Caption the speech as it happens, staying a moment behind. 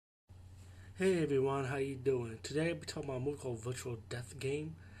Hey everyone, how you doing? Today we'll be talking about a movie called Virtual Death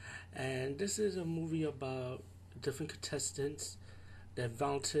Game, and this is a movie about different contestants that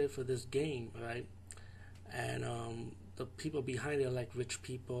volunteer for this game, right? And the people behind it are like rich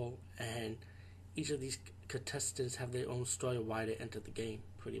people, and each of these contestants have their own story of why they entered the game.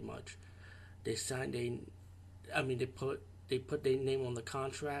 Pretty much, they signed they put their name on the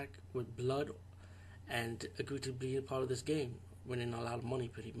contract with blood and agreed to be a part of this game, winning a lot of money,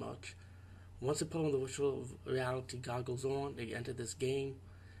 pretty much. Once they put on the virtual reality goggles on, they enter this game,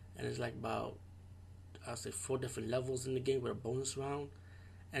 and it's like about I'll say four different levels in the game with a bonus round,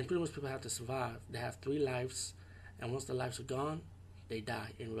 and pretty much people have to survive. They have three lives, and once the lives are gone, they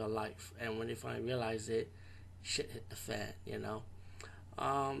die in real life. And when they finally realize it, shit hit the fan.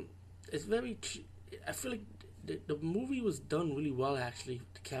 Um, it's very. I feel like the movie was done really well. Actually,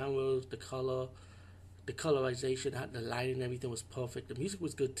 the cameras, the color, the colorization, the lighting, everything was perfect. The music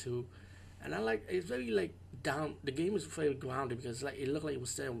was good too. And I like it's very like down. The game is very grounded because like it looked like it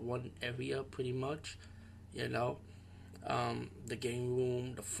was set in one area pretty much, you know. The game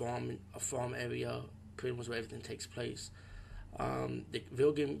room, a farm area, pretty much where everything takes place. The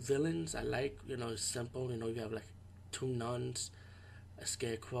video game villains I like. It's simple. You have like two nuns, a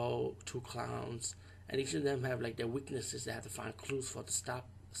scarecrow, two clowns, and each of them have like their weaknesses. They have to find clues for to stop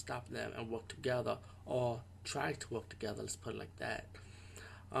them and work together or try to work together. Let's put it like that.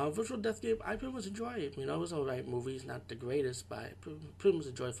 Virtual Death Game, I pretty much enjoy it. It was alright movie. It's not the greatest, but I pretty much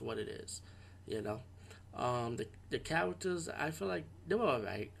enjoy it for what it is. You know, the characters, I feel like they were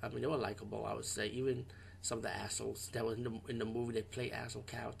alright. I mean, they were likable. I would say even some of the assholes that were in the movie, they play asshole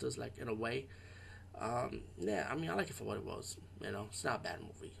characters like in a way. Yeah, I mean, I like it for what it was. It's not a bad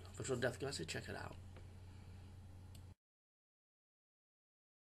movie. Virtual Death Game, I say check it out.